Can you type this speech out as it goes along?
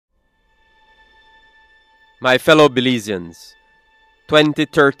My fellow Belizeans,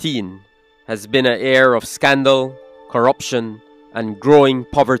 2013 has been an year of scandal, corruption, and growing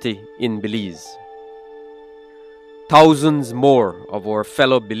poverty in Belize. Thousands more of our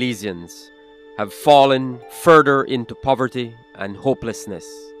fellow Belizeans have fallen further into poverty and hopelessness.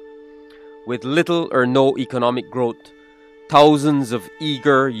 With little or no economic growth, thousands of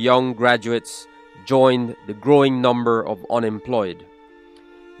eager young graduates joined the growing number of unemployed.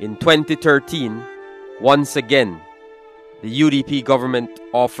 In 2013, once again, the UDP government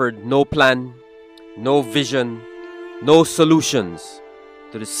offered no plan, no vision, no solutions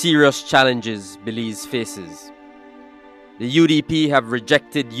to the serious challenges Belize faces. The UDP have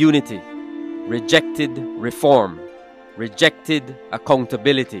rejected unity, rejected reform, rejected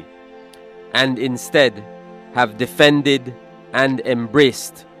accountability, and instead have defended and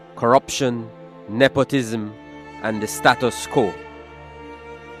embraced corruption, nepotism, and the status quo.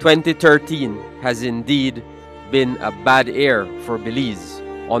 2013 has indeed been a bad year for Belize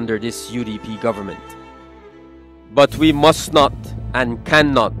under this UDP government. But we must not and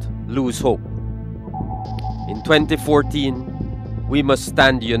cannot lose hope. In 2014, we must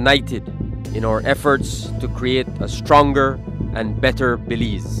stand united in our efforts to create a stronger and better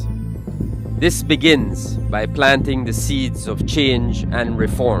Belize. This begins by planting the seeds of change and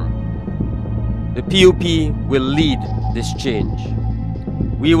reform. The PUP will lead this change.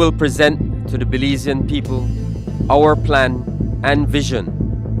 We will present to the Belizean people our plan and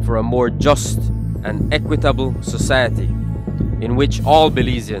vision for a more just and equitable society in which all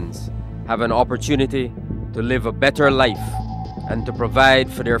Belizeans have an opportunity to live a better life and to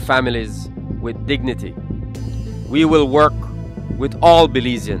provide for their families with dignity. We will work with all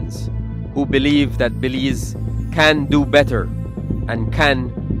Belizeans who believe that Belize can do better and can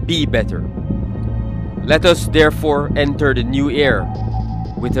be better. Let us therefore enter the new year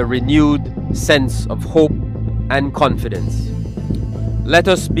with a renewed sense of hope and confidence. Let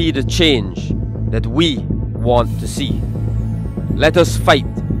us be the change that we want to see. Let us fight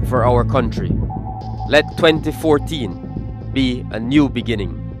for our country. Let 2014 be a new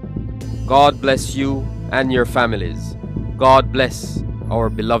beginning. God bless you and your families. God bless our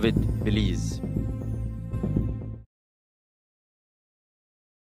beloved Belize.